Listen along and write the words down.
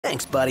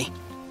Thanks, buddy.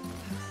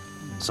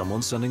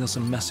 Someone's sending us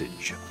a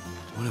message.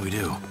 What do we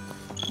do?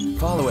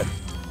 Follow it.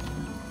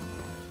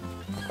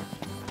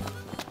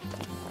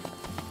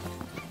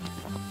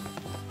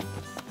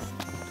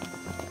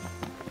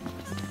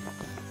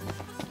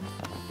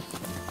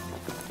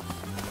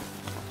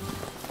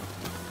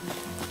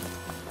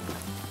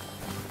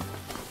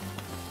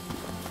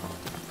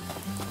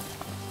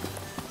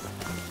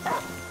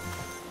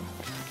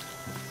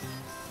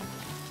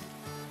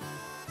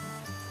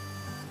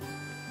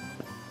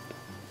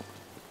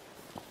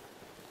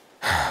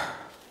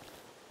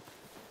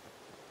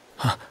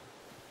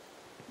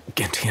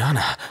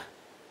 Gentiana.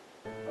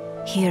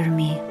 Hear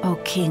me, O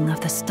King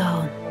of the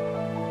Stone.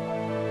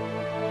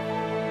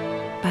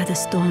 By the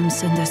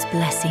Stormsender's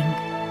blessing,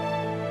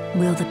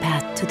 will the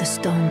path to the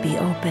stone be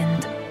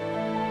opened.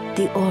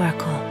 The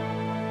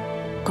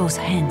Oracle goes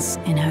hence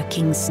in her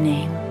king's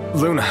name.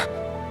 Luna.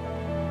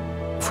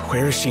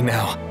 Where is she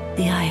now?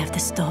 The Eye of the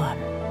Storm.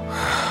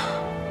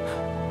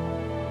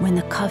 When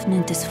the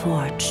Covenant is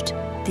forged,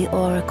 the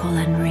Oracle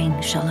and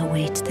Ring shall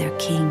await their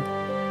king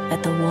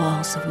at the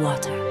walls of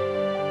water.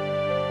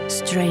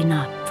 Stray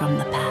not from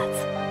the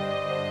path.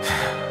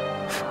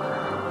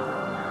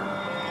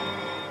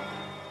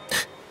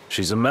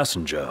 She's a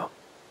messenger.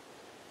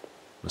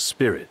 A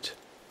spirit.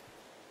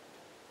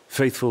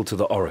 Faithful to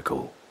the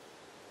Oracle.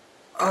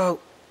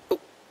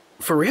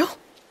 For real?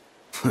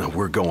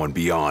 We're going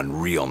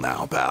beyond real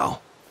now,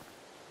 pal.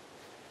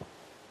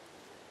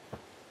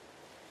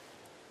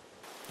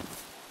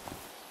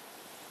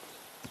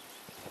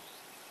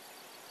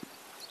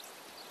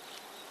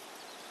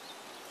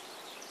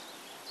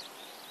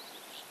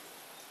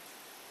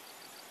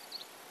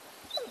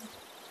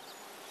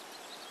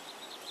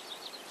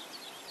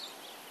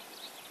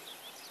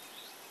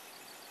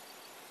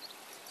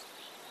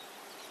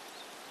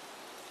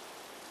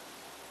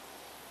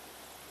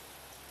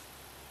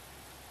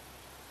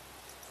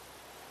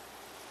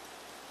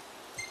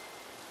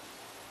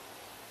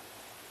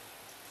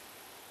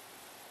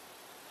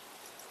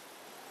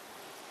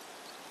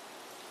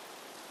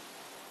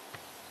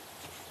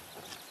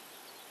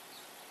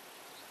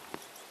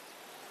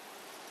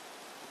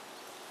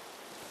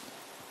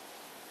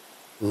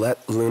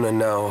 Let Luna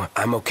know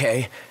I'm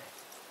okay,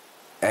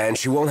 and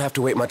she won't have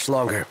to wait much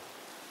longer.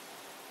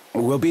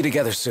 We'll be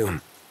together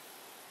soon.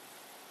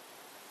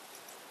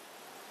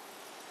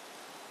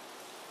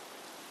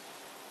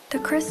 The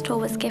crystal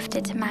was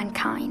gifted to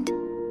mankind,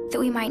 that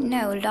we might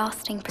know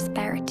lasting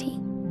prosperity.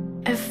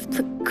 If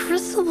the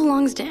crystal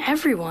belongs to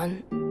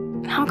everyone,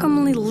 how come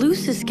only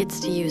Lucis gets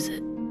to use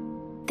it?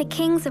 The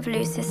kings of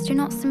Lucis do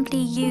not simply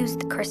use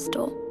the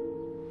crystal,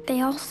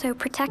 they also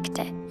protect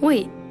it.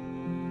 Wait,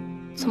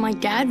 so my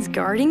dad's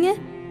guarding it?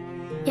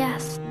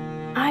 Yes,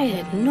 I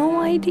had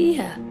no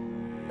idea.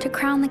 to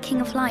crown the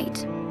King of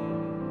Light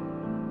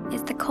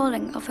is the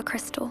calling of the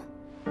crystal,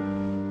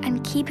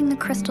 and keeping the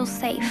crystal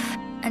safe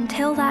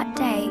until that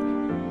day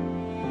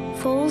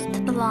falls to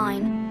the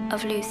line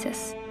of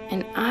Lucis.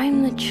 And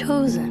I'm the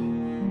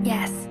chosen.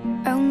 Yes,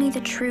 only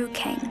the true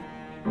king,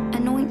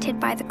 anointed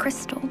by the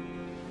crystal,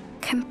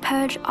 can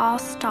purge our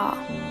star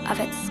of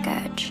its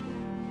scourge.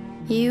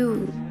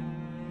 You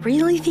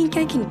really think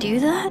I can do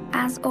that?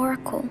 As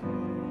Oracle,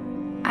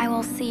 I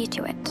will see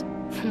to it.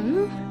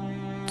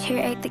 To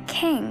aid the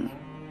king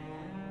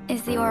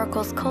is the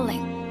Oracle's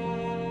calling.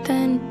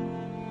 Then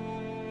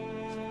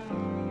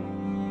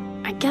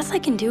I guess I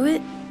can do it.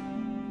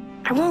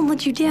 I won't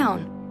let you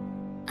down.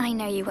 I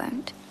know you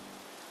won't.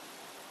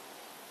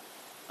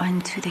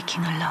 Unto the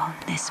king alone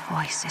this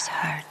voice is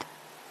heard.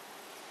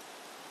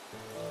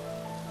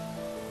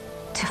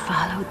 To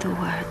follow the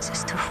words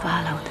is to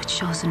follow the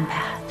chosen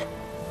path.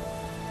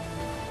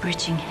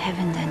 Bridging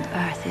heaven and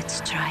earth it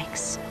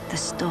strikes, the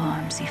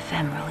storm's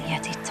ephemeral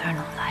yet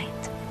eternal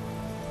light.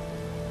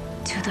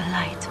 To the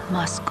light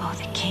must go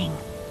the king,